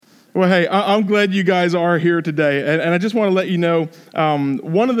Well, hey, I'm glad you guys are here today. And I just want to let you know,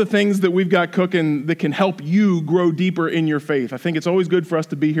 one of the things that we've got cooking that can help you grow deeper in your faith. I think it's always good for us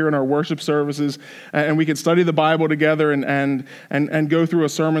to be here in our worship services, and we can study the Bible together and go through a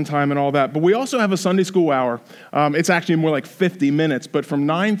sermon time and all that. But we also have a Sunday school hour. It's actually more like 50 minutes, but from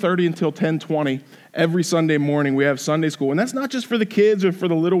 9:30 until 10:20, every Sunday morning we have Sunday school. And that's not just for the kids or for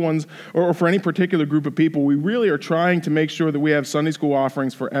the little ones or for any particular group of people. We really are trying to make sure that we have Sunday school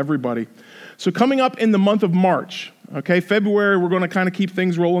offerings for everybody. So coming up in the month of March, okay, February, we're going to kind of keep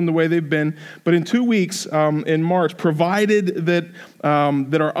things rolling the way they've been. But in 2 weeks, in March, provided that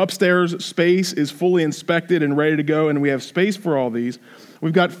our upstairs space is fully inspected and ready to go and we have space for all these,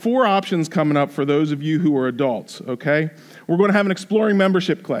 we've got 4 options coming up for those of you who are adults, okay? We're going to have an exploring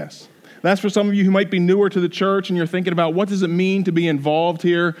membership class. That's for some of you who might be newer to the church and you're thinking about what does it mean to be involved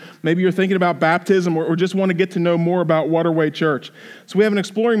here. Maybe you're thinking about baptism or just want to get to know more about Waterway Church. So we have an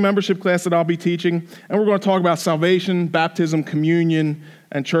exploring membership class that I'll be teaching, and we're going to talk about salvation, baptism, communion,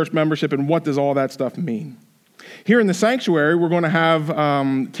 and church membership, and what does all that stuff mean. Here in the sanctuary, we're going to have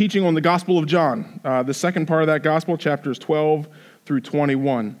teaching on the Gospel of John, the second part of that gospel, chapters 12 through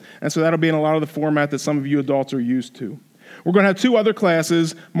 21. And so that'll be in a lot of the format that some of you adults are used to. We're going to have 2 other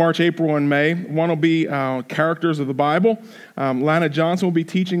classes, March, April, and May. One will be characters of the Bible. Lana Johnson will be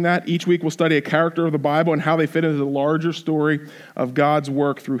teaching that. Each week we'll study a character of the Bible and how they fit into the larger story of God's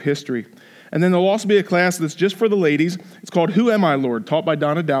work through history. And then there'll also be a class that's just for the ladies. It's called Who Am I, Lord?, taught by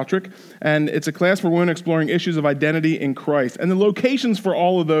Donna Doutrick. And it's a class for women exploring issues of identity in Christ. And the locations for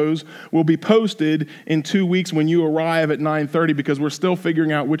all of those will be posted in 2 weeks when you arrive at 9:30, because we're still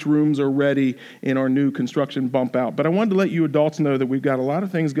figuring out which rooms are ready in our new construction bump out. But I wanted to let you adults know that we've got a lot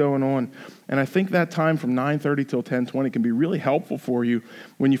of things going on. And I think that time from 9:30 till 10:20 can be really helpful for you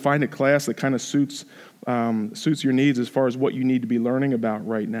when you find a class that kind of suits your needs as far as what you need to be learning about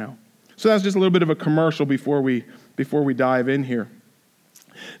right now. So that's just a little bit of a commercial before we dive in here.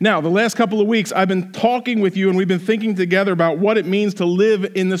 Now, the last couple of weeks, I've been talking with you and we've been thinking together about what it means to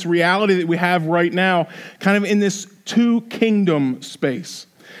live in this reality that we have right now, kind of in this 2-kingdom space.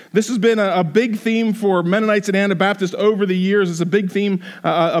 This has been a big theme for Mennonites and Anabaptists over the years. It's a big theme,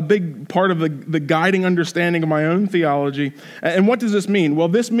 a big part of the guiding understanding of my own theology. And what does this mean? Well,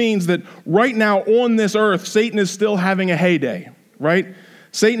 this means that right now on this earth, Satan is still having a heyday, right?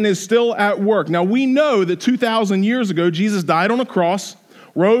 Satan is still at work. Now, we know that 2,000 years ago, Jesus died on a cross,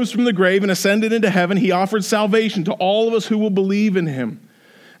 rose from the grave, and ascended into heaven. He offered salvation to all of us who will believe in him.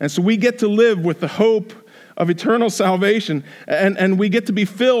 And so we get to live with the hope of eternal salvation, and we get to be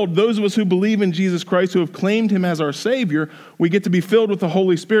filled, those of us who believe in Jesus Christ, who have claimed him as our Savior, we get to be filled with the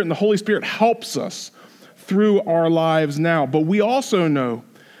Holy Spirit, and the Holy Spirit helps us through our lives now. But we also know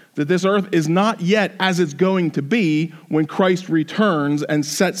that this earth is not yet as it's going to be when Christ returns and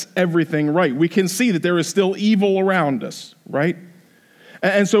sets everything right. We can see that there is still evil around us, right?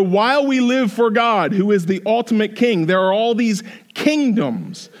 And so while we live for God, who is the ultimate king, there are all these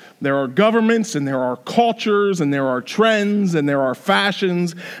kingdoms. There are governments, and there are cultures, and there are trends, and there are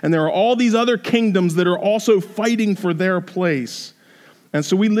fashions, and there are all these other kingdoms that are also fighting for their place. And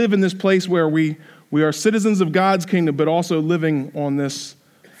so we live in this place where we are citizens of God's kingdom, but also living on this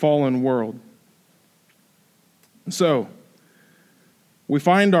fallen world. So, we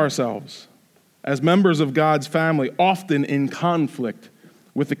find ourselves as members of God's family often in conflict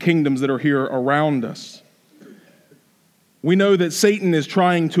with the kingdoms that are here around us. We know that Satan is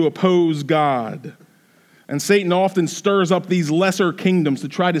trying to oppose God, and Satan often stirs up these lesser kingdoms to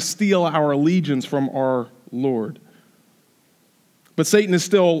try to steal our allegiance from our Lord. But Satan is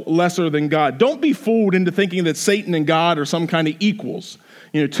still lesser than God. Don't be fooled into thinking that Satan and God are some kind of equals.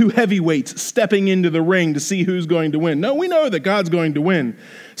 2 heavyweights stepping into the ring to see who's going to win. No, we know that God's going to win.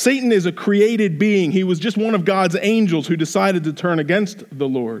 Satan is a created being. He was just one of God's angels who decided to turn against the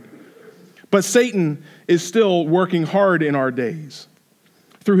Lord. But Satan is still working hard in our days.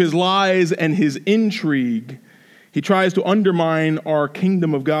 Through his lies and his intrigue, he tries to undermine our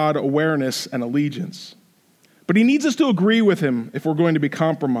kingdom of God awareness and allegiance. But he needs us to agree with him if we're going to be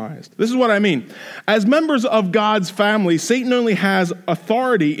compromised. This is what I mean. As members of God's family, Satan only has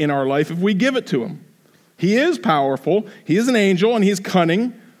authority in our life if we give it to him. He is powerful, he is an angel, and he's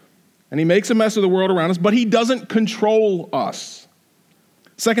cunning, and he makes a mess of the world around us, but he doesn't control us.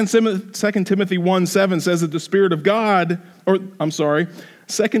 2 Timothy 1:7 says that the Spirit of God,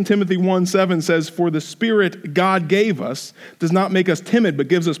 2 Timothy 1:7 says, "For the Spirit God gave us does not make us timid, but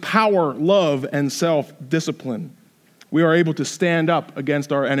gives us power, love, and self-discipline." We are able to stand up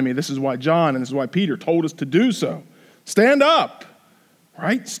against our enemy. This is why John and this is why Peter told us to do so. Stand up,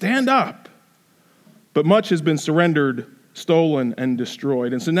 right? Stand up. But much has been surrendered stolen, and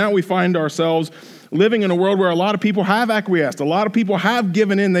destroyed. And so now we find ourselves living in a world where a lot of people have acquiesced. A lot of people have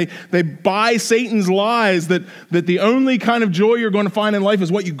given in. They buy Satan's lies that the only kind of joy you're going to find in life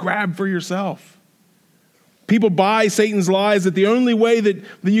is what you grab for yourself. People buy Satan's lies that the only way that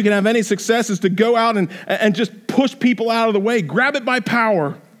you can have any success is to go out and just push people out of the way. Grab it by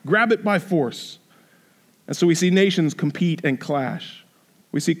power. Grab it by force. And so we see nations compete and clash.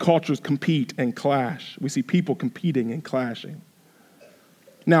 We see cultures compete and clash. We see people competing and clashing.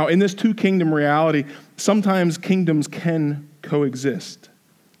 Now, in this two-kingdom reality, sometimes kingdoms can coexist.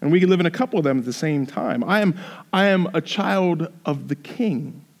 And we can live in a couple of them at the same time. I am a child of the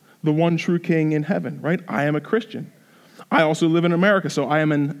King, the one true King in heaven, right? I am a Christian. I also live in America, so I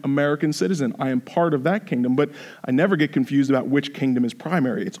am an American citizen. I am part of that kingdom, but I never get confused about which kingdom is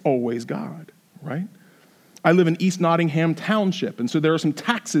primary. It's always God, right? I live in East Nottingham Township, and so there are some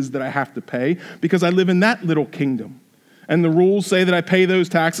taxes that I have to pay because I live in that little kingdom. And the rules say that I pay those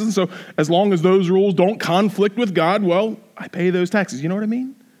taxes, and so as long as those rules don't conflict with God, well, I pay those taxes. You know what I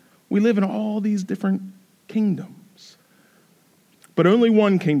mean? We live in all these different kingdoms. But only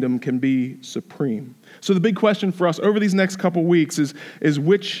one kingdom can be supreme. So the big question for us over these next couple weeks is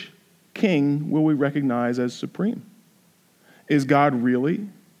which king will we recognize as supreme? Is God really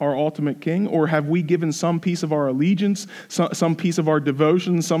our ultimate king, or have we given some piece of our allegiance, some piece of our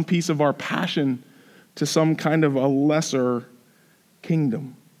devotion, some piece of our passion to some kind of a lesser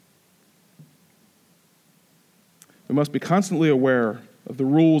kingdom? We must be constantly aware of the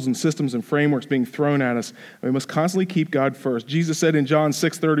rules and systems and frameworks being thrown at us, and we must constantly keep God first. Jesus said in John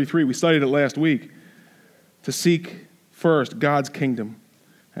 6:33, we studied it last week, to seek first God's kingdom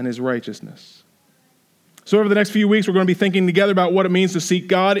and his righteousness. So over the next few weeks, we're going to be thinking together about what it means to seek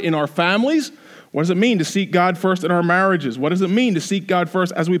God in our families. What does it mean to seek God first in our marriages? What does it mean to seek God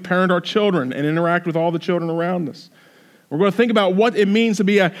first as we parent our children and interact with all the children around us? We're going to think about what it means to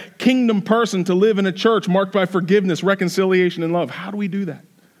be a kingdom person, to live in a church marked by forgiveness, reconciliation, and love. How do we do that?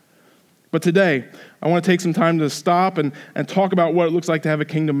 But today, I want to take some time to stop and talk about what it looks like to have a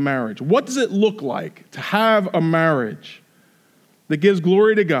kingdom marriage. What does it look like to have a marriage that gives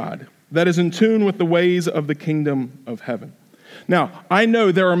glory to God, that is in tune with the ways of the kingdom of heaven? Now, I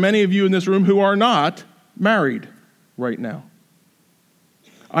know there are many of you in this room who are not married right now.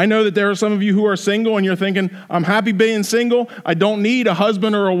 I know that there are some of you who are single and you're thinking, I'm happy being single. I don't need a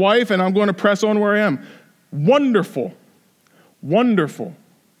husband or a wife, and I'm going to press on where I am. Wonderful. Wonderful.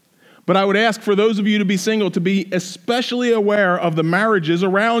 But I would ask for those of you to be single to be especially aware of the marriages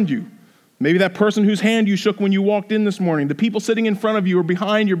around you. Maybe that person whose hand you shook when you walked in this morning, the people sitting in front of you or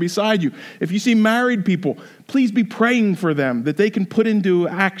behind you or beside you. If you see married people, please be praying for them that they can put into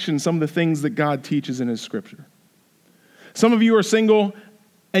action some of the things that God teaches in his scripture. Some of you are single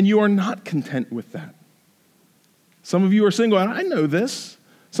and you are not content with that. Some of you are single, and I know this.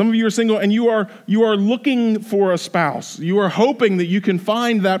 Some of you are single and you are looking for a spouse. You are hoping that you can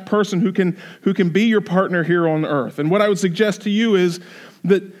find that person who can be your partner here on earth. And what I would suggest to you is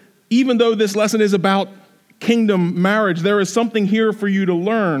that even though this lesson is about kingdom marriage, there is something here for you to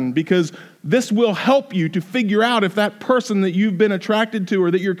learn, because this will help you to figure out if that person that you've been attracted to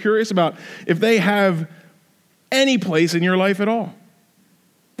or that you're curious about, if they have any place in your life at all.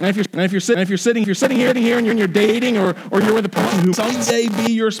 And if you're sitting here and you're dating or you're with a person who someday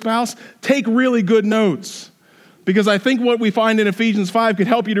be your spouse, take really good notes. Because I think what we find in Ephesians 5 could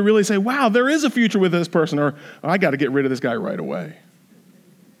help you to really say, wow, there is a future with this person, or I got to get rid of this guy right away.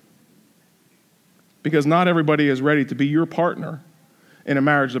 Because not everybody is ready to be your partner in a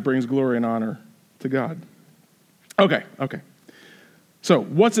marriage that brings glory and honor to God. Okay. So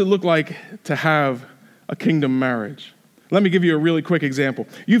what's it look like to have a kingdom marriage? Let me give you a really quick example.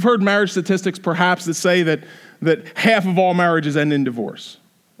 You've heard marriage statistics perhaps that say that half of all marriages end in divorce,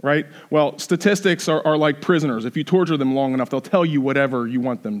 right? Well, statistics are like prisoners. If you torture them long enough, they'll tell you whatever you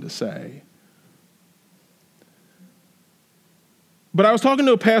want them to say. But I was talking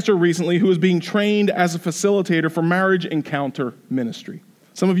to a pastor recently who was being trained as a facilitator for Marriage Encounter ministry.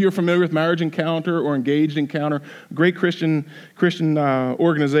 Some of you are familiar with Marriage Encounter or Engaged Encounter, a great Christian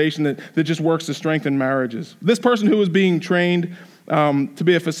organization that just works to strengthen marriages. This person who was being trained to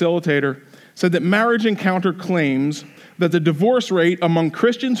be a facilitator said that Marriage Encounter claims that the divorce rate among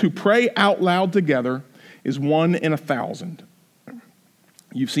Christians who pray out loud together is 1 in 1,000.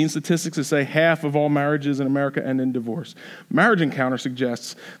 You've seen statistics that say half of all marriages in America end in divorce. Marriage Encounter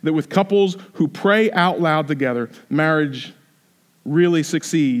suggests that with couples who pray out loud together, marriage really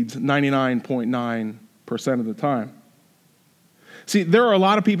succeeds 99.9% of the time. See, there are a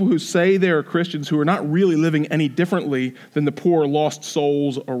lot of people who say they are Christians who are not really living any differently than the poor lost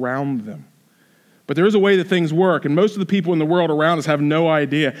souls around them. But there is a way that things work, and most of the people in the world around us have no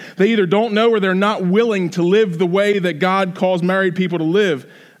idea. They either don't know or they're not willing to live the way that God calls married people to live.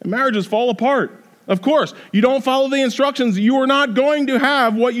 And marriages fall apart. Of course, you don't follow the instructions, you are not going to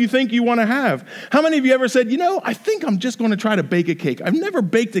have what you think you want to have. How many of you ever said, I think I'm just going to try to bake a cake. I've never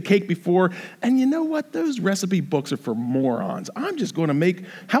baked a cake before, and you know what? Those recipe books are for morons. I'm just going to make.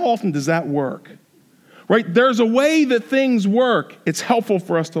 How often does that work? Right? There's a way that things work. It's helpful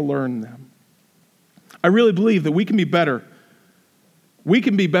for us to learn them. I really believe that we can be better. We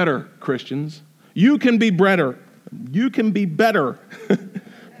can be better, Christians. You can be better. You can be better.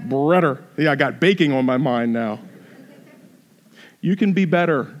 Better. Yeah, I got baking on my mind now. You can be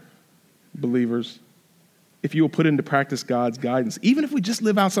better, believers, if you will put into practice God's guidance. Even if we just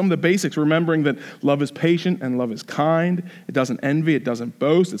live out some of the basics, remembering that love is patient and love is kind. It doesn't envy. It doesn't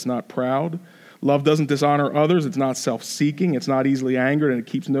boast. It's not proud. Love doesn't dishonor others. It's not self-seeking. It's not easily angered, and it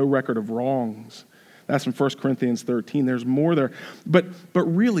keeps no record of wrongs. That's from 1 Corinthians 13. There's more there. But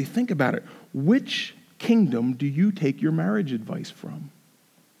really, think about it. Which kingdom do you take your marriage advice from?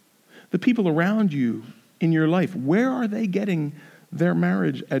 The people around you in your life, where are they getting their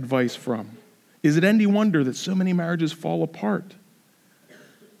marriage advice from? Is it any wonder that so many marriages fall apart?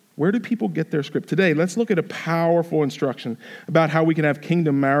 Where do people get their script? Today, let's look at a powerful instruction about how we can have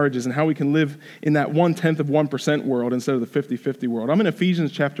kingdom marriages and how we can live in that 1/10 of 1% world instead of the 50-50 world. I'm in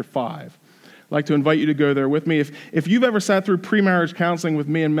Ephesians chapter 5. I'd like to invite you to go there with me. If you've ever sat through pre-marriage counseling with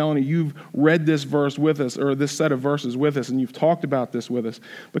me and Melanie, you've read this verse with us, or this set of verses with us, and you've talked about this with us.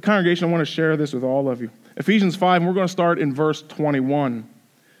 But congregation, I want to share this with all of you. Ephesians 5, and we're going to start in verse 21.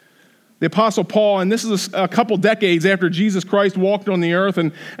 The Apostle Paul, and this is a couple decades after Jesus Christ walked on the earth,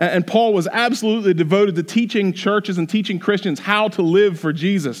 and Paul was absolutely devoted to teaching churches and teaching Christians how to live for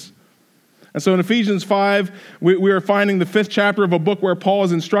Jesus. And so in Ephesians 5, we are finding the 5th chapter of a book where Paul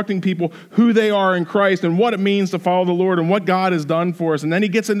is instructing people who they are in Christ and what it means to follow the Lord and what God has done for us. And then he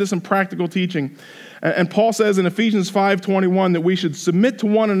gets into some practical teaching. And Paul says in Ephesians 5:21 that we should submit to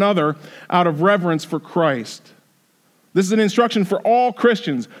one another out of reverence for Christ. This is an instruction for all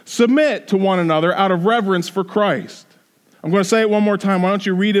Christians. Submit to one another out of reverence for Christ. I'm going to say it one more time. Why don't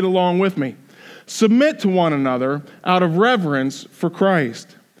you read it along with me? Submit to one another out of reverence for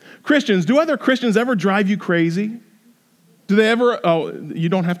Christ. Christians, do other Christians ever drive you crazy? Do they ever? Oh, you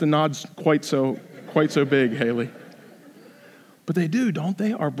don't have to nod quite so big, Haley. But they do, don't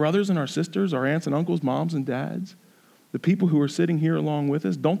they? Our brothers and our sisters, our aunts and uncles, moms and dads, the people who are sitting here along with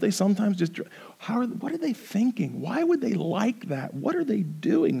us, don't they sometimes just, what are they thinking? Why would they like that? What are they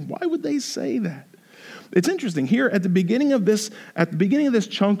doing? Why would they say that? It's interesting. Here at the beginning of this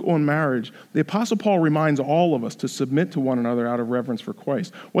chunk on marriage, the Apostle Paul reminds all of us to submit to one another out of reverence for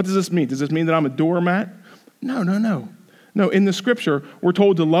Christ. What does this mean? Does this mean that I'm a doormat? No. No, in the scripture, we're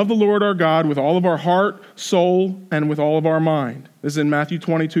told to love the Lord our God with all of our heart, soul, and with all of our mind. This is in Matthew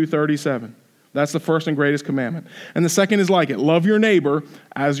 22:37. That's the first and greatest commandment. And the second is like it. Love your neighbor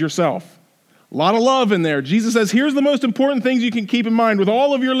as yourself. A lot of love in there. Jesus says, here's the most important things you can keep in mind with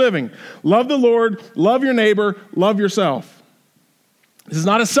all of your living. Love the Lord, love your neighbor, love yourself. This is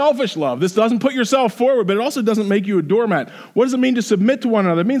not a selfish love. This doesn't put yourself forward, but it also doesn't make you a doormat. What does it mean to submit to one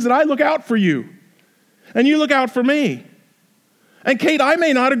another? It means that I look out for you, and you look out for me. And Kate, I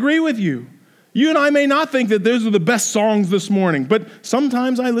may not agree with you. You and I may not think that those are the best songs this morning, but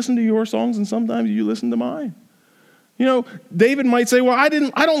sometimes I listen to your songs, and sometimes you listen to mine. David might say, well, I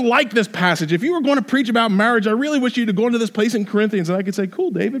don't like this passage. If you were going to preach about marriage, I really wish you to go into this place in Corinthians. And I could say,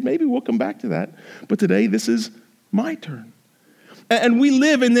 cool, David, maybe we'll come back to that. But today, this is my turn. And we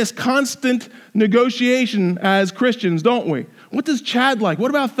live in this constant negotiation as Christians, don't we? What does Chad like?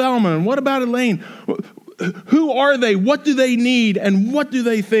 What about Thelma? And what about Elaine? Who are they? What do they need? And what do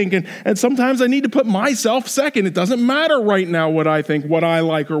they think? And sometimes I need to put myself second. It doesn't matter right now what I think, what I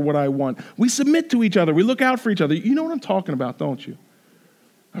like, or what I want. We submit to each other. We look out for each other. You know what I'm talking about, don't you?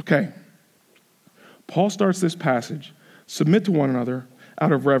 Okay. Paul starts this passage. Submit to one another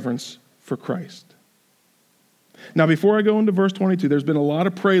out of reverence for Christ. Now, before I go into verse 22, there's been a lot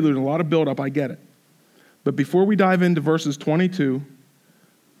of prelude and a lot of buildup. I get it. But before we dive into verses 22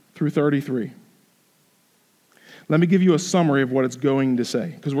 through 33, let me give you a summary of what it's going to say,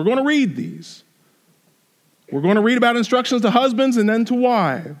 because we're going to read these. We're going to read about instructions to husbands and then to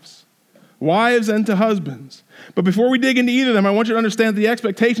wives and to husbands. But before we dig into either of them, I want you to understand that the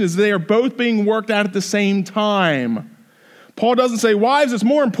expectation is they are both being worked out at the same time. Paul doesn't say, wives, it's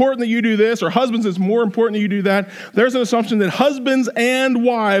more important that you do this, or husbands, it's more important that you do that. There's an assumption that husbands and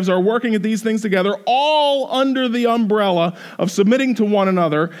wives are working at these things together, all under the umbrella of submitting to one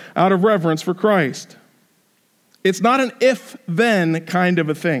another out of reverence for Christ. It's not an if-then kind of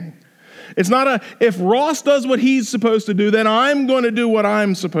a thing. It's not if Ross does what he's supposed to do, then I'm going to do what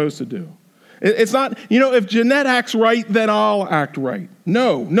I'm supposed to do. It's not, if Jeanette acts right, then I'll act right.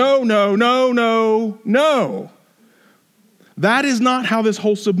 No. That is not how this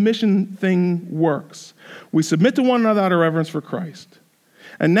whole submission thing works. We submit to one another out of reverence for Christ.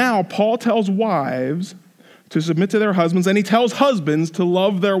 And now Paul tells wives to submit to their husbands, and he tells husbands to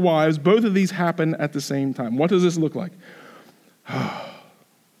love their wives. Both of these happen at the same time. What does this look like?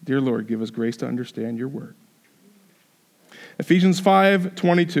 Dear Lord, give us grace to understand your word. Ephesians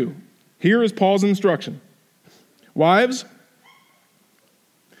 5:22. Here is Paul's instruction. Wives,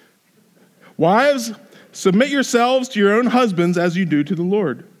 submit yourselves to your own husbands as you do to the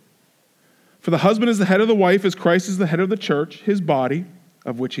Lord. For the husband is the head of the wife, as Christ is the head of the church, his body,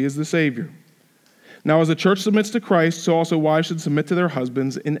 of which he is the Savior. Now, as the church submits to Christ, so also wives should submit to their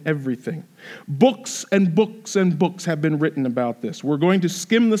husbands in everything. Books and books and books have been written about this. We're going to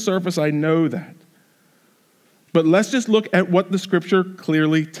skim the surface, I know that. But let's just look at what the scripture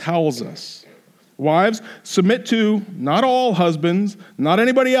clearly tells us. Wives, submit to not all husbands, not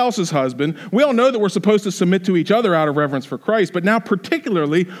anybody else's husband. We all know that we're supposed to submit to each other out of reverence for Christ, but now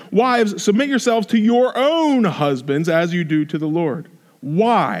particularly, wives, submit yourselves to your own husbands as you do to the Lord.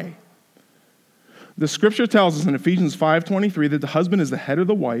 Why? The scripture tells us in Ephesians 5:23 that the husband is the head of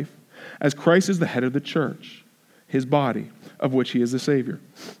the wife, as Christ is the head of the church, his body, of which he is the Savior.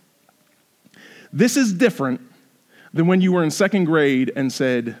 This is different than when you were in second grade and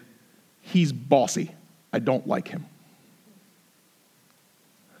said, he's bossy, I don't like him.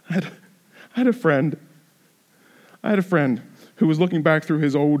 I had a friend who was looking back through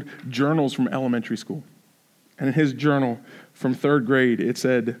his old journals from elementary school. And in his journal from third grade, it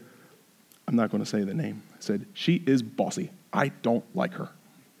said, I'm not going to say the name. It said, she is bossy. I don't like her.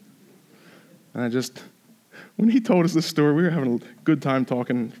 And when he told us this story, we were having a good time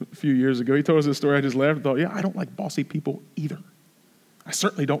talking a few years ago. He told us this story. I just laughed and thought, yeah, I don't like bossy people either. I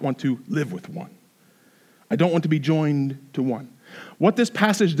certainly don't want to live with one. I don't want to be joined to one. What this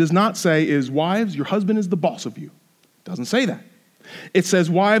passage does not say is, wives, your husband is the boss of you. It doesn't say that. It says,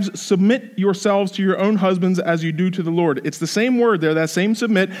 wives, submit yourselves to your own husbands as you do to the Lord. It's the same word there, that same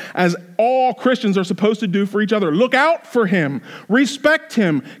submit, as all Christians are supposed to do for each other. Look out for him. Respect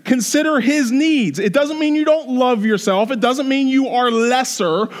him. Consider his needs. It doesn't mean you don't love yourself. It doesn't mean you are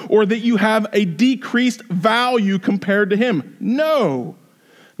lesser or that you have a decreased value compared to him. No.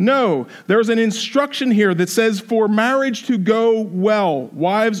 There's an instruction here that says for marriage to go well,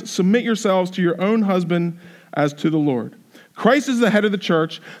 wives, submit yourselves to your own husband as to the Lord. Christ is the head of the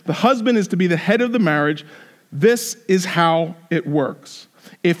church. The husband is to be the head of the marriage. This is how it works.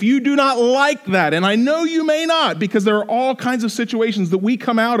 If you do not like that, and I know you may not, because there are all kinds of situations that we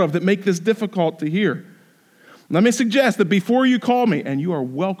come out of that make this difficult to hear, let me suggest that before you call me, and you are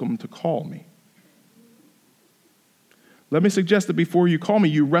welcome to call me, let me suggest that before you call me,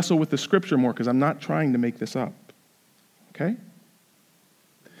 you wrestle with the scripture more, because I'm not trying to make this up. Okay?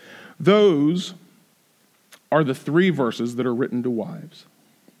 Those are the 3 verses that are written to wives.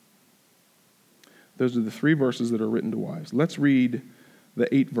 Those are the 3 verses that are written to wives. Let's read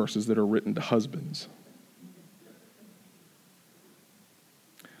the 8 verses that are written to husbands.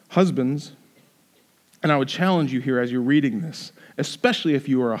 Husbands, and I would challenge you here as you're reading this, especially if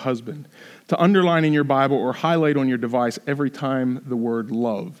you are a husband, to underline in your Bible or highlight on your device every time the word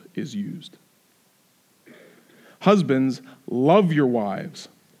love is used. Husbands, love your wives,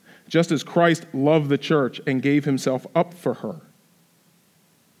 just as Christ loved the church and gave himself up for her.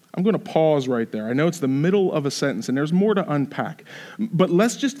 I'm going to pause right there. I know it's the middle of a sentence, and there's more to unpack. But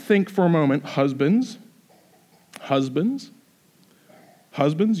let's just think for a moment. Husbands,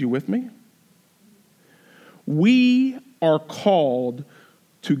 you with me? We are called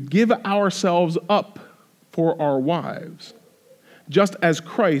to give ourselves up for our wives, just as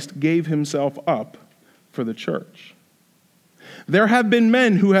Christ gave himself up for the church. There have been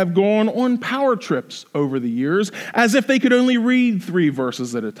men who have gone on power trips over the years as if they could only read 3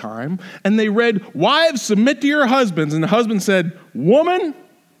 verses at a time. And they read, wives, submit to your husbands. And the husband said, woman.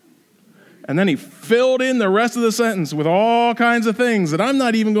 And then he filled in the rest of the sentence with all kinds of things that I'm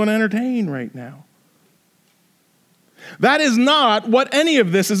not even going to entertain right now. That is not what any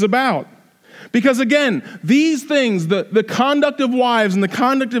of this is about. Because again, these things, the conduct of wives and the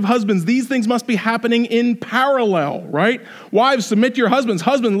conduct of husbands, these things must be happening in parallel, right? Wives, submit to your husbands.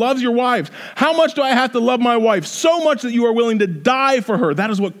 Husband, loves your wives. How much do I have to love my wife? So much that you are willing to die for her. That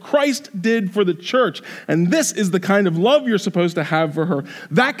is what Christ did for the church. And this is the kind of love you're supposed to have for her.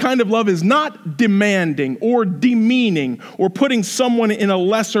 That kind of love is not demanding or demeaning or putting someone in a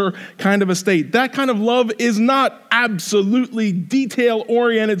lesser kind of a state. That kind of love is not absolutely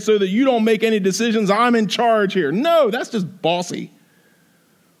detail-oriented so that you don't make any decisions. I'm in charge here. No, that's just bossy.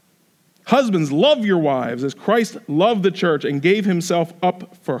 Husbands, love your wives as Christ loved the church and gave himself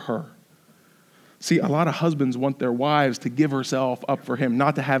up for her. See, a lot of husbands want their wives to give herself up for him,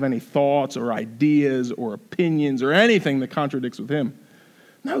 not to have any thoughts or ideas or opinions or anything that contradicts with him.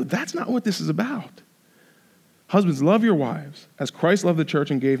 No, that's not what this is about. Husbands, love your wives as Christ loved the church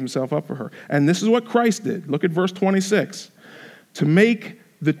and gave himself up for her. And this is what Christ did. Look at verse 26. To make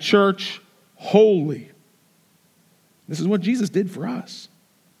the church holy. This is what Jesus did for us.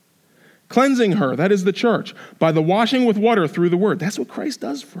 Cleansing her, that is the church, by the washing with water through the word. That's what Christ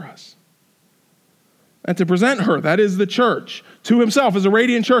does for us. And to present her, that is the church, to himself as a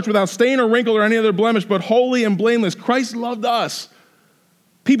radiant church without stain or wrinkle or any other blemish, but holy and blameless. Christ loved us.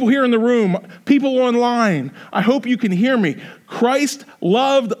 People here in the room, people online, I hope you can hear me. Christ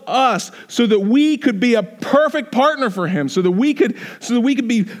loved us so that we could be a perfect partner for him, so that we could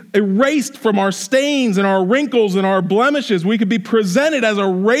be erased from our stains and our wrinkles and our blemishes. We could be presented as a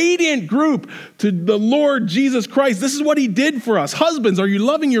radiant group to the Lord Jesus Christ. This is what he did for us. Husbands, are you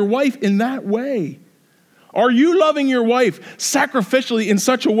loving your wife in that way? Are you loving your wife sacrificially in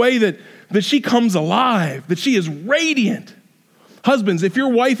such a way that she comes alive, that she is radiant? Husbands, if your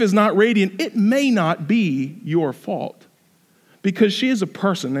wife is not radiant, it may not be your fault, because she is a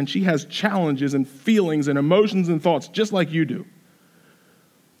person and she has challenges and feelings and emotions and thoughts just like you do.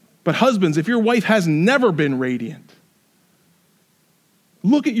 But husbands, if your wife has never been radiant,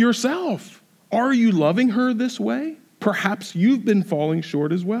 look at yourself. Are you loving her this way? Perhaps you've been falling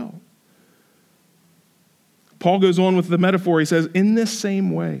short as well. Paul goes on with the metaphor. He says, in this same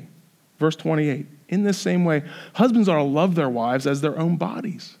way, verse 28, in this same way, husbands are to love their wives as their own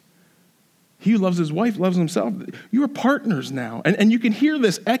bodies. He who loves his wife loves himself. You are partners now. And you can hear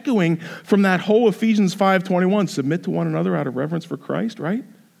this echoing from that whole Ephesians 5:21. Submit to one another out of reverence for Christ, right?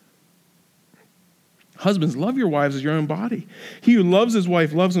 Husbands, love your wives as your own body. He who loves his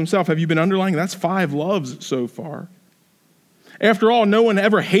wife loves himself. Have you been underlining? That's 5 loves so far. After all, no one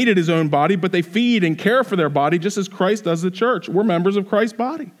ever hated his own body, but they feed and care for their body just as Christ does the church. We're members of Christ's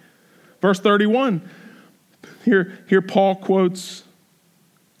body. Verse 31, here Paul quotes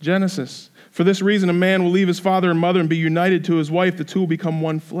Genesis. For this reason, a man will leave his father and mother and be united to his wife. The two will become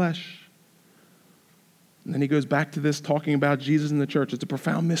one flesh. And then he goes back to this, talking about Jesus and the church. It's a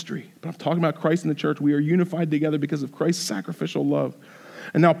profound mystery. But I'm talking about Christ and the church. We are unified together because of Christ's sacrificial love.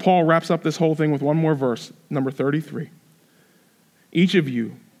 And now Paul wraps up this whole thing with one more verse, number 33. Each of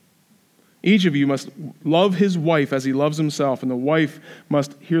you must love his wife as he loves himself, and the wife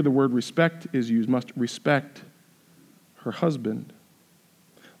must, here the word respect is used, must respect her husband.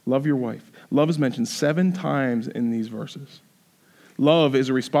 Love your wife. Love is mentioned 7 times in these verses. Love is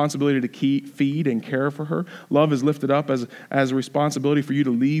a responsibility to feed and care for her. Love is lifted up as a responsibility for you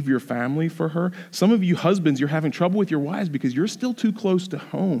to leave your family for her. Some of you husbands, you're having trouble with your wives because you're still too close to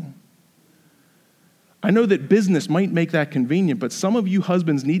home. I know that business might make that convenient, but some of you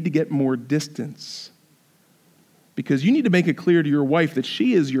husbands need to get more distance because you need to make it clear to your wife that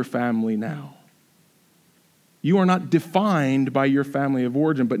she is your family now. You are not defined by your family of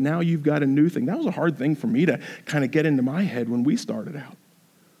origin, but now you've got a new thing. That was a hard thing for me to kind of get into my head when we started out.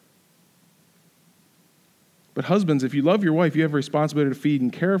 But husbands, if you love your wife, you have a responsibility to feed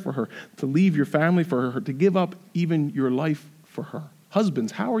and care for her, to leave your family for her, to give up even your life for her.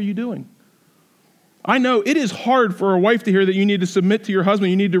 Husbands, how are you doing? I know it is hard for a wife to hear that you need to submit to your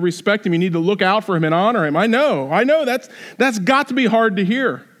husband, you need to respect him, you need to look out for him and honor him. I know that's got to be hard to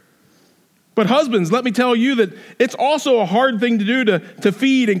hear. But husbands, let me tell you that it's also a hard thing to do to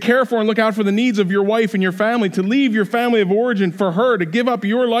feed and care for and look out for the needs of your wife and your family, to leave your family of origin for her, to give up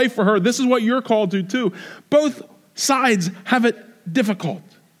your life for her. This is what you're called to too. Both sides have it difficult.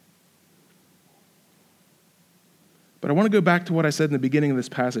 But I want to go back to what I said in the beginning of this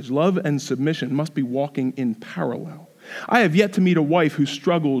passage. Love and submission must be walking in parallel. I have yet to meet a wife who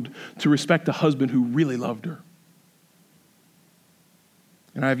struggled to respect a husband who really loved her.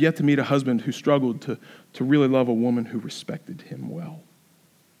 And I have yet to meet a husband who struggled to really love a woman who respected him well.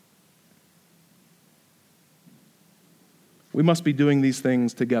 We must be doing these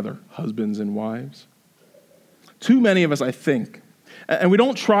things together, husbands and wives. Too many of us, I think, And we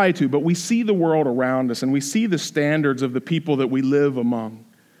don't try to, but we see the world around us and we see the standards of the people that we live among.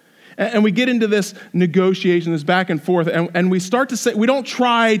 And we get into this negotiation, this back and forth, and we start to say, we don't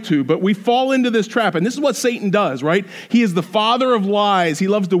try to, but we fall into this trap. And this is what Satan does, right? He is the father of lies. He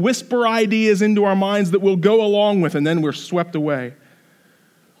loves to whisper ideas into our minds that we'll go along with, and then we're swept away.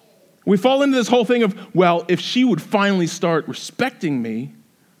 We fall into this whole thing of, well, if she would finally start respecting me,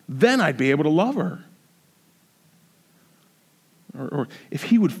 then I'd be able to love her. Or if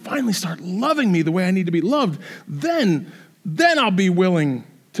he would finally start loving me the way I need to be loved, then I'll be willing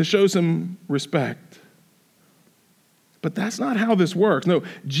to show some respect. But that's not how this works. No,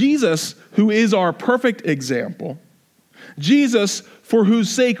 Jesus, who is our perfect example, Jesus, for whose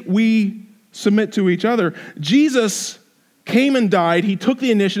sake we submit to each other, Jesus came and died. He took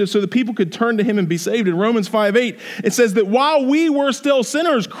the initiative so that people could turn to him and be saved. In Romans 5:8, it says that while we were still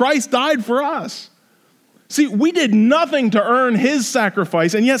sinners, Christ died for us. See, we did nothing to earn his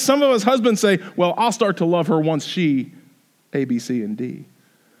sacrifice, and yet some of us husbands say, well, I'll start to love her once she, A, B, C, and D.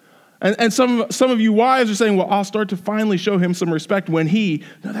 And some of you wives are saying, well, I'll start to finally show him some respect when he.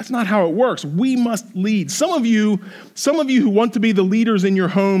 No, that's not how it works. We must lead. Some of you who want to be the leaders in your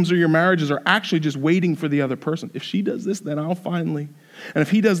homes or your marriages are actually just waiting for the other person. If she does this, then I'll finally. And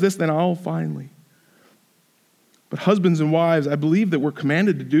if he does this, then I'll finally. But husbands and wives, I believe that we're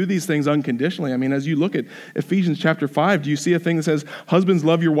commanded to do these things unconditionally. I mean, as you look at Ephesians chapter 5, do you see a thing that says, husbands,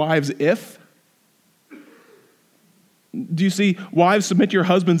 love your wives if? Do you see wives submit to your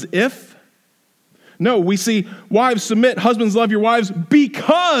husbands if? No, we see wives submit, husbands love your wives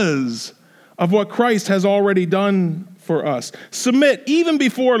because of what Christ has already done for us. Submit even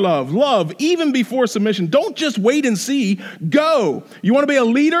before love. Love even before submission. Don't just wait and see. Go. You want to be a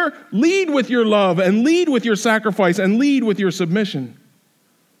leader? Lead with your love and lead with your sacrifice and lead with your submission.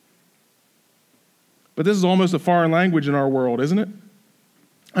 But this is almost a foreign language in our world, isn't it?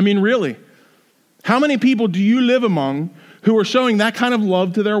 I mean, really. How many people do you live among who are showing that kind of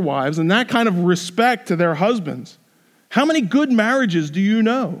love to their wives and that kind of respect to their husbands? How many good marriages do you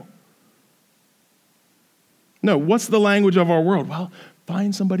know? No, what's the language of our world? Well,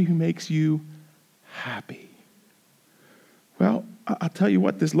 find somebody who makes you happy. Well, I'll tell you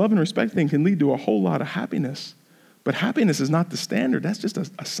what, this love and respect thing can lead to a whole lot of happiness. But happiness is not the standard. That's just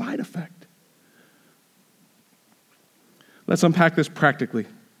a side effect. Let's unpack this practically.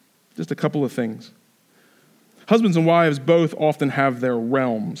 Just a couple of things. Husbands and wives both often have their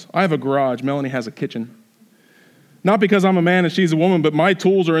realms. I have a garage. Melanie has a kitchen. Not because I'm a man and she's a woman, but my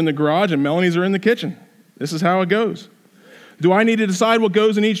tools are in the garage and Melanie's are in the kitchen. This is how it goes. Do I need to decide what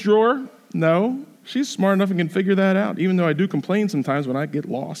goes in each drawer? No. She's smart enough and can figure that out, even though I do complain sometimes when I get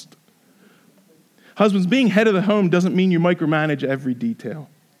lost. Husbands, being head of the home doesn't mean you micromanage every detail.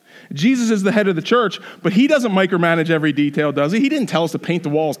 Jesus is the head of the church, but he doesn't micromanage every detail, does he? He didn't tell us to paint the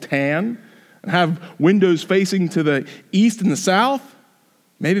walls tan and have windows facing to the east and the south.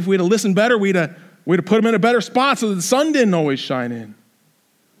 Maybe if we'd have listened better, we'd have put them in a better spot so that the sun didn't always shine in.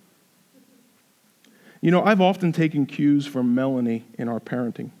 You know, I've often taken cues from Melanie in our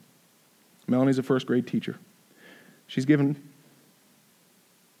parenting. Melanie's a first grade teacher. She's given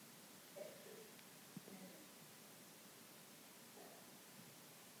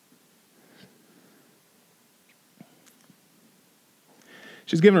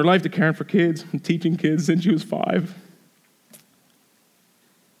her life to caring for kids and teaching kids since she was 5.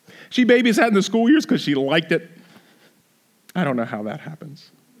 She babysat in the school years because she liked it. I don't know how that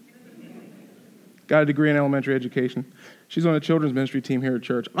happens. Got a degree in elementary education. She's on a children's ministry team here at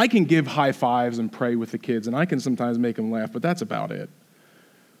church. I can give high fives and pray with the kids, and I can sometimes make them laugh, but that's about it.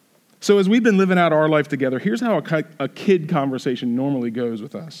 So as we've been living out our life together, here's how a kid conversation normally goes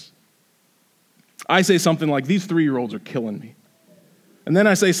with us. I say something like, these 3-year-olds are killing me. And then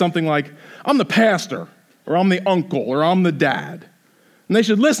I say something like, I'm the pastor, or I'm the uncle, or I'm the dad. And they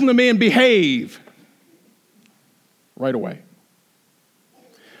should listen to me and behave right away.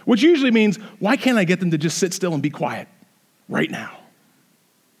 Which usually means, why can't I get them to just sit still and be quiet right now?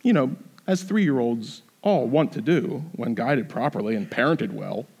 You know, as 3-year-olds all want to do when guided properly and parented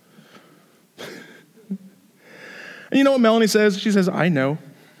well. And you know what Melanie says? She says, I know.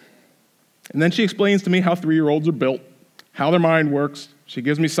 And then she explains to me how 3-year-olds are built, how their mind works. She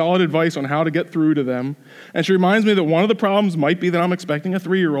gives me solid advice on how to get through to them. And she reminds me that one of the problems might be that I'm expecting a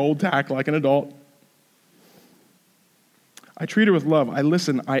 3-year-old to act like an adult. I treat her with love. I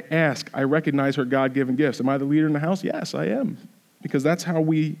listen. I ask. I recognize her God-given gifts. Am I the leader in the house? Yes, I am. Because that's how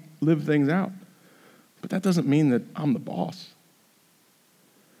we live things out. But that doesn't mean that I'm the boss.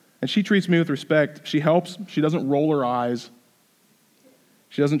 And she treats me with respect. She helps. She doesn't roll her eyes.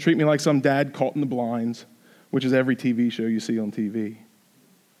 She doesn't treat me like some dad caught in the blinds. which is every TV show you see on TV,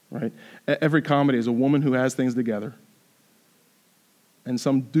 right? Every comedy is a woman who has things together and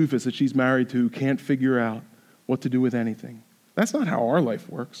some doofus that she's married to can't figure out what to do with anything. That's not how our life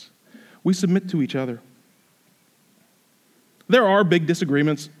works. We submit to each other. There are big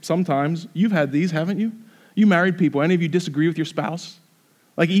disagreements sometimes. You've had these, haven't you? You married people. Any of you disagree with your spouse?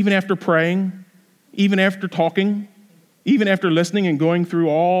 Like even after praying, even after talking, even after listening and going through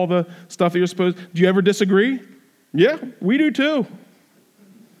all the stuff that you're supposed to, do you ever disagree? Yeah, we do too.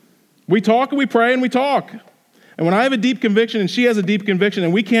 We talk and we pray and we talk. And when I have a deep conviction and she has a deep conviction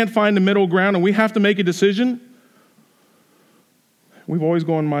and we can't find the middle ground and we have to make a decision, we've always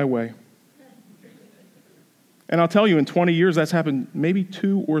gone my way. And I'll tell you, in 20 years, that's happened maybe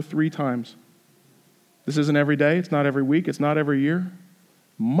 2 or 3 times. This isn't every day. It's not every week. It's not every year.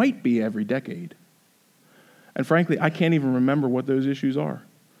 Might be every decade. And frankly, I can't even remember what those issues are.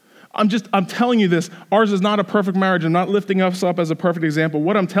 I'm telling you this. Ours is not a perfect marriage. I'm not lifting us up as a perfect example.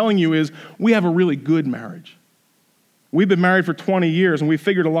 What I'm telling you is we have a really good marriage. We've been married for 20 years, and we've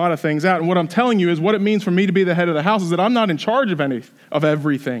figured a lot of things out. And what I'm telling you is what it means for me to be the head of the house is that I'm not in charge of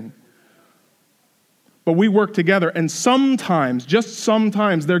everything. But we work together, and sometimes, just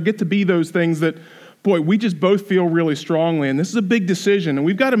sometimes, there get to be those things that, boy, we just both feel really strongly, and this is a big decision, and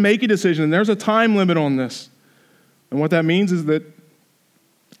we've got to make a decision, and there's a time limit on this. And what that means is that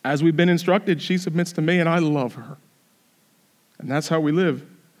as we've been instructed, she submits to me, and I love her. And that's how we live.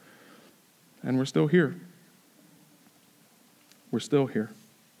 And we're still here. We're still here.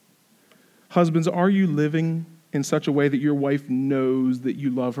 Husbands, are you living in such a way that your wife knows that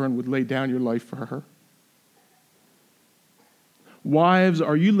you love her and would lay down your life for her? Wives,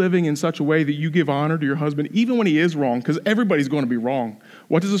 are you living in such a way that you give honor to your husband even when he is wrong? Because everybody's going to be wrong.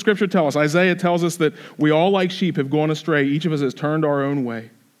 What does the scripture tell us? Isaiah tells us that we all like sheep have gone astray. Each of us has turned our own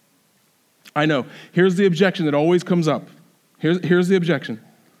way. I know. Here's the objection that always comes up. Here's the objection.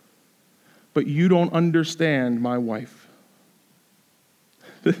 But you don't understand my wife.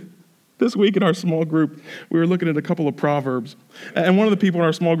 This week in our small group, we were looking at a couple of Proverbs. And one of the people in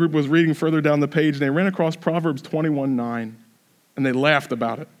our small group was reading further down the page, and they ran across Proverbs 21:9, and they laughed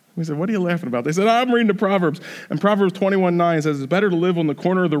about it. We said, what are you laughing about? They said, I'm reading the Proverbs. And Proverbs 21:9 says, it's better to live on the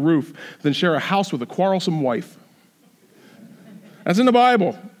corner of the roof than share a house with a quarrelsome wife. That's in the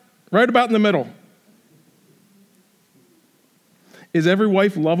Bible, right about in the middle. Is every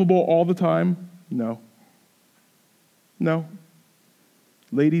wife lovable all the time? No. No.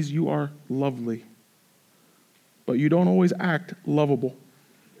 Ladies, you are lovely, but you don't always act lovable.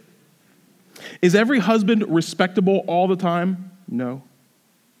 Is every husband respectable all the time? No.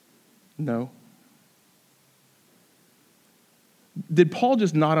 No. Did Paul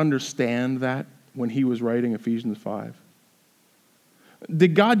just not understand that when he was writing Ephesians 5?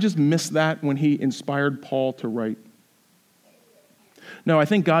 Did God just miss that when he inspired Paul to write? No, I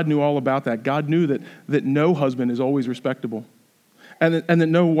think God knew all about that. God knew that no husband is always respectable. And that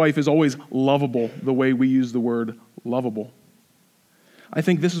no wife is always lovable the way we use the word lovable. I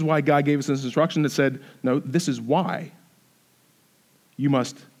think this is why God gave us this instruction that said, no, this is why you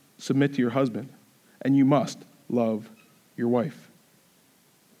must submit to your husband and you must love your wife.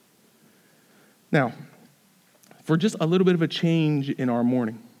 Now, for just a little bit of a change in our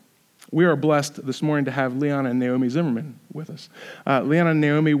morning, we are blessed this morning to have Leon and Naomi Zimmerman with us. Leon and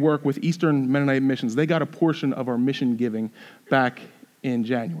Naomi work with Eastern Mennonite Missions. They got a portion of our mission giving back in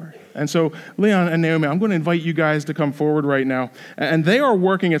January. And so, Leon and Naomi, I'm going to invite you guys to come forward right now. And they are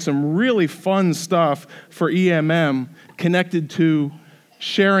working at some really fun stuff for EMM connected to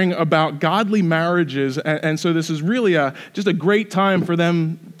sharing about godly marriages. And so this is really just a great time for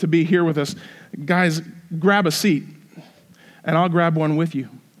them to be here with us. Guys, grab a seat, and I'll grab one with you.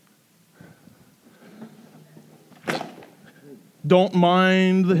 Don't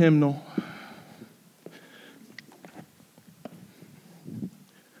mind the hymnal.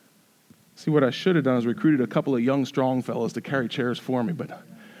 See, what I should have done is recruited a couple of young, strong fellows to carry chairs for me, but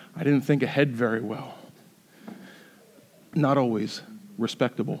I didn't think ahead very well. Not always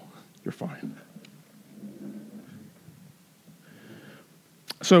respectable. You're fine.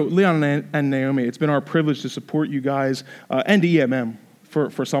 So, Leon and Naomi, it's been our privilege to support you guys and EMM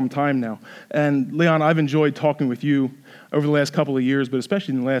for some time now. And Leon, I've enjoyed talking with you over the last couple of years, but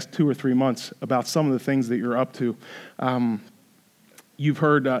especially in the last 2 or 3 months about some of the things that you're up to. You've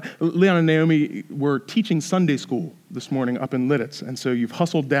heard, Leon and Naomi were teaching Sunday school this morning up in Lidditz, and so you've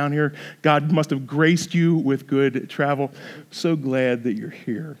hustled down here. God must have graced you with good travel. So glad that you're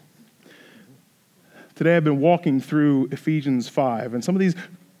here. Today I've been walking through Ephesians 5, and some of these,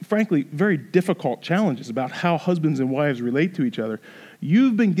 frankly, very difficult challenges about how husbands and wives relate to each other.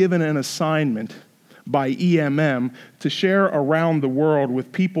 You've been given an assignment by EMM to share around the world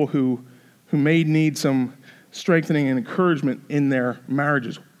with people who may need some strengthening and encouragement in their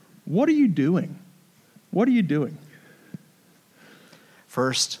marriages. What are you doing? What are you doing?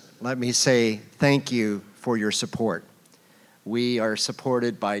 First, let me say thank you for your support. We are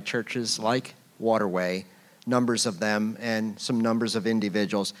supported by churches like Waterway, numbers of them, and some numbers of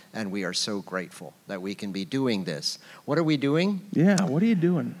individuals, and we are so grateful that we can be doing this. What are we doing? Yeah, what are you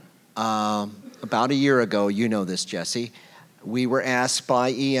doing? About a year ago, you know this, Jesse, we were asked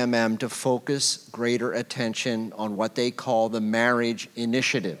by EMM to focus greater attention on what they call the Marriage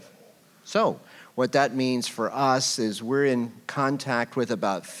Initiative. So, what that means for us is we're in contact with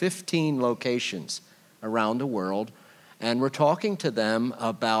about 15 locations around the world, and we're talking to them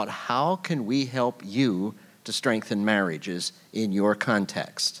about how can we help you to strengthen marriages in your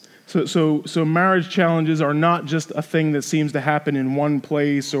context. So marriage challenges are not just a thing that seems to happen in one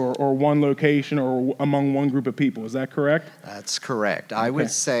place or one location or among one group of people. Is that correct? That's correct. I would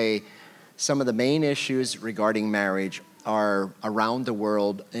say some of the main issues regarding marriage are around the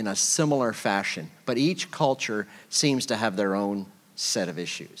world in a similar fashion, but each culture seems to have their own set of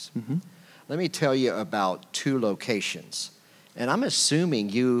issues. Mm-hmm. Let me tell you about 2 locations. And I'm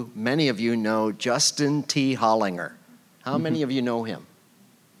assuming many of you know Justin T. Hollinger. How many of you know him?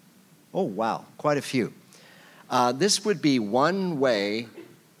 Oh, wow, quite a few. This would be one way,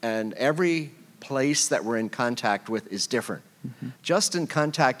 and every place that we're in contact with is different. Mm-hmm. Justin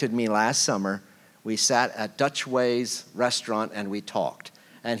contacted me last summer. We sat at Dutch Way's restaurant and we talked.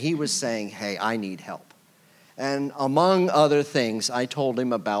 And he was saying, hey, I need help. And among other things, I told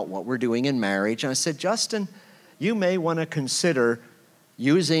him about what we're doing in marriage. And I said, Justin, you may want to consider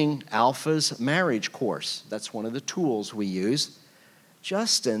using Alpha's marriage course. That's one of the tools we use.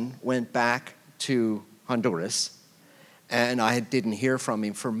 Justin went back to Honduras, and I didn't hear from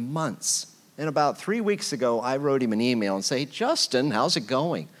him for months. And about 3 weeks ago, I wrote him an email and say, Justin, how's it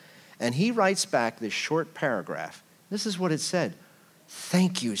going? And he writes back this short paragraph. This is what it said.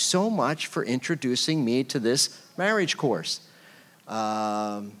 Thank you so much for introducing me to this marriage course.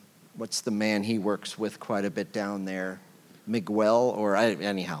 What's the man he works with quite a bit down there? Miguel,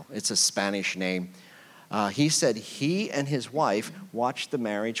 anyhow, it's a Spanish name. He said he and his wife watched the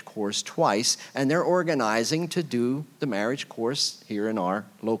marriage course twice, and they're organizing to do the marriage course here in our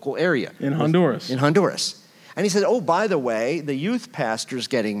local area. In Honduras. In Honduras. And he said, oh, by the way, the youth pastor's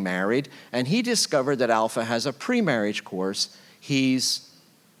getting married, and he discovered that Alpha has a pre-marriage course. He's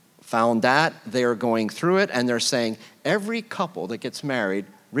found that. They're going through it, and they're saying every couple that gets married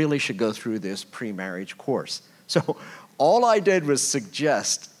really should go through this pre-marriage course. So all I did was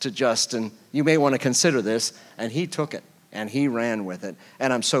suggest to Justin, you may want to consider this, and he took it, and he ran with it,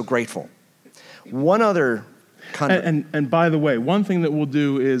 and I'm so grateful. One other and by the way, one thing that we'll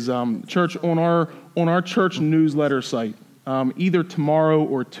do is church on our church newsletter site, either tomorrow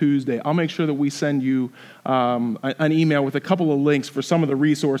or Tuesday, I'll make sure that we send you an email with a couple of links for some of the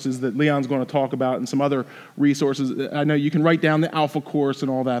resources that Leon's going to talk about and some other resources. I know you can write down the Alpha course and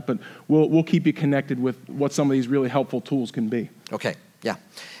all that, but we'll keep you connected with what some of these really helpful tools can be. Okay, yeah.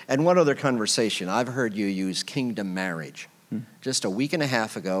 And one other conversation. I've heard you use kingdom marriage. Just a week and a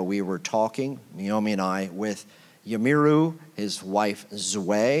half ago, we were talking, Naomi and I, with Yamiru, his wife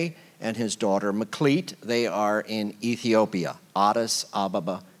Zwe, and his daughter Maklit. They are in Ethiopia, Addis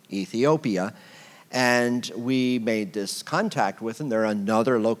Ababa, Ethiopia. And we made this contact with them. They're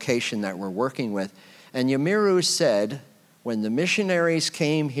another location that we're working with. And Yamiru said, when the missionaries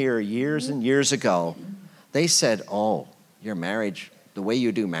came here years and years ago, they said, oh, your marriage, the way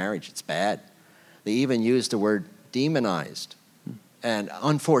you do marriage, it's bad. They even used the word demonized. And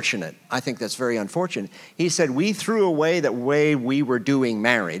unfortunate. I think that's very unfortunate. He said, we threw away the way we were doing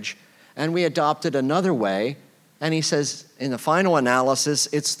marriage, and we adopted another way. And he says, in the final analysis,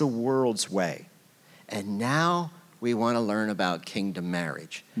 it's the world's way. And now we want to learn about kingdom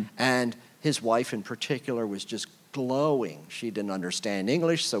marriage. And his wife in particular was just glowing. She didn't understand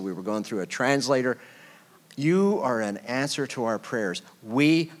English, so we were going through a translator. You are an answer to our prayers.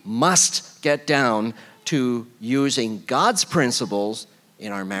 We must get down to using God's principles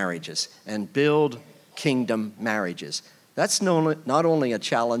in our marriages and build kingdom marriages. That's not only a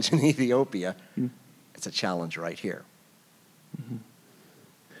challenge in Ethiopia, it's a challenge right here. Do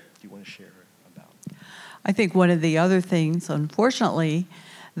you want to share about? I think one of the other things, unfortunately,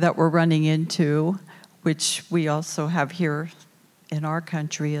 that we're running into, which we also have here in our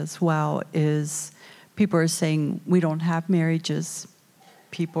country as well, is people are saying we don't have marriages.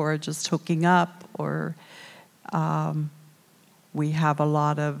 People are just hooking up, or we have a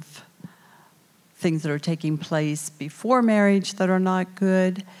lot of things that are taking place before marriage that are not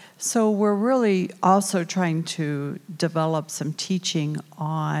good. So we're really also trying to develop some teaching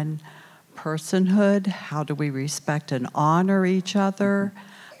on personhood. How do we respect and honor each other?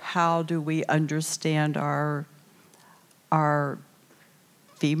 How do we understand our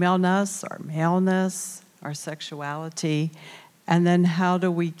femaleness, our maleness, our sexuality? And then how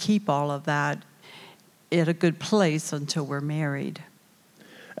do we keep all of that at a good place until we're married?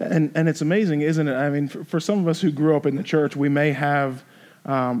 And it's amazing, isn't it? I mean, for some of us who grew up in the church, we may have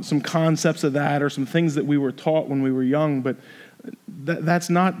some concepts of that or some things that we were taught when we were young, but that's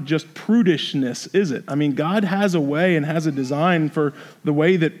not just prudishness, is it? I mean, God has a way and has a design for the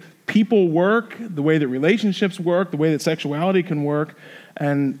way that people work, the way that relationships work, the way that sexuality can work.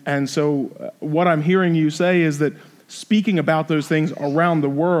 And so what I'm hearing you say is that speaking about those things around the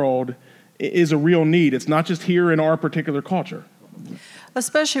world is a real need. It's not just here in our particular culture.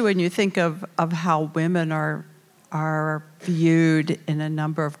 Especially when you think of how women are viewed in a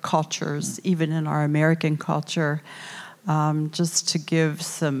number of cultures, even in our American culture, just to give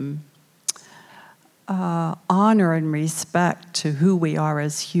some honor and respect to who we are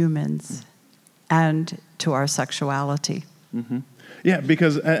as humans and to our sexuality. Mm-hmm. Yeah,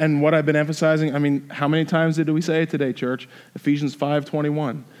 because, and what I've been emphasizing, I mean, how many times did we say it today, church? Ephesians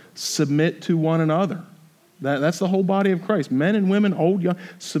 5:21, submit to one another. That's the whole body of Christ. Men and women, old, young,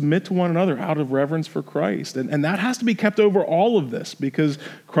 submit to one another out of reverence for Christ. And that has to be kept over all of this because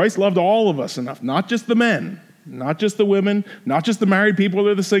Christ loved all of us enough, not just the men, not just the women, not just the married people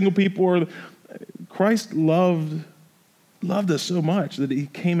or the single people. Christ loved us so much that he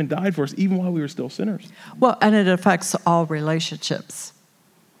came and died for us even while we were still sinners. Well, and it affects all relationships,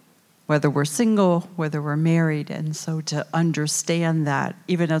 whether we're single, whether we're married. And so to understand that,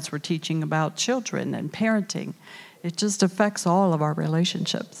 even as we're teaching about children and parenting, it just affects all of our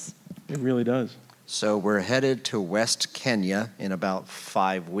relationships. It really does. So we're headed to West Kenya in about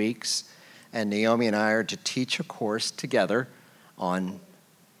 5 weeks, and Naomi and I are to teach a course together on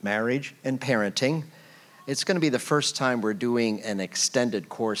marriage and parenting. It's going to be the first time we're doing an extended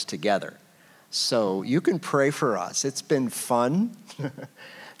course together. So you can pray for us. It's been fun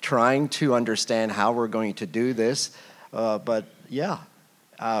trying to understand how we're going to do this. But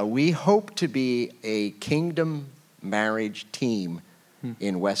we hope to be a kingdom marriage team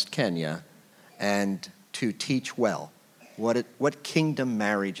in West Kenya and to teach well what kingdom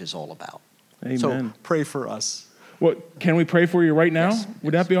marriage is all about. Amen. So pray for us. Well, can we pray for you right now? Yes.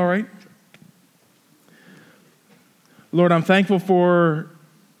 Would that be all right? Lord, I'm thankful for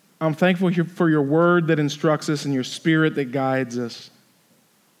your word that instructs us and your spirit that guides us.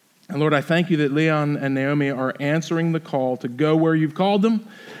 And Lord, I thank you that Leon and Naomi are answering the call to go where you've called them,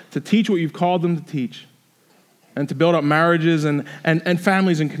 to teach what you've called them to teach, and to build up marriages and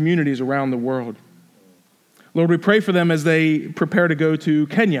families and communities around the world. Lord, we pray for them as they prepare to go to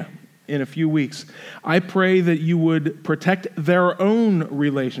Kenya in a few weeks. I pray that you would protect their own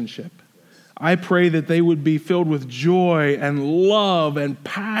relationship. I pray that they would be filled with joy and love and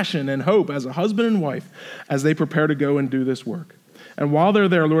passion and hope as a husband and wife as they prepare to go and do this work. And while they're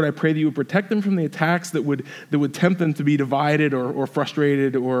there, Lord, I pray that you would protect them from the attacks that would tempt them to be divided or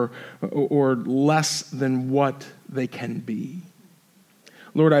frustrated or less than what they can be.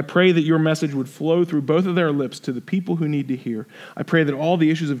 Lord, I pray that your message would flow through both of their lips to the people who need to hear. I pray that all the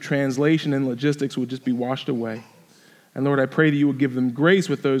issues of translation and logistics would just be washed away. And Lord, I pray that you would give them grace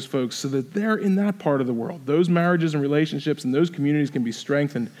with those folks so that they're in that part of the world. Those marriages and relationships and those communities can be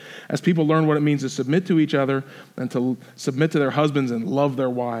strengthened as people learn what it means to submit to each other and to submit to their husbands and love their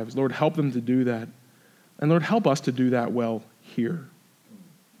wives. Lord, help them to do that. And Lord, help us to do that well here.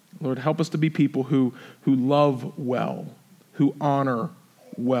 Lord, help us to be people who love well, who honor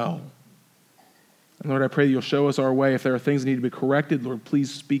well. And Lord, I pray that you'll show us our way. If there are things that need to be corrected, Lord, please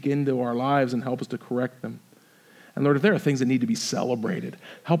speak into our lives and help us to correct them. And Lord, if there are things that need to be celebrated,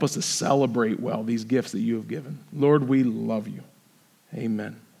 help us to celebrate well these gifts that you have given. Lord, we love you.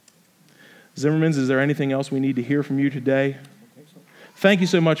 Amen. Zimmermans, is there anything else we need to hear from you today? Thank you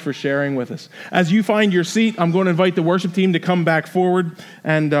so much for sharing with us. As you find your seat, I'm going to invite the worship team to come back forward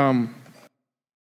and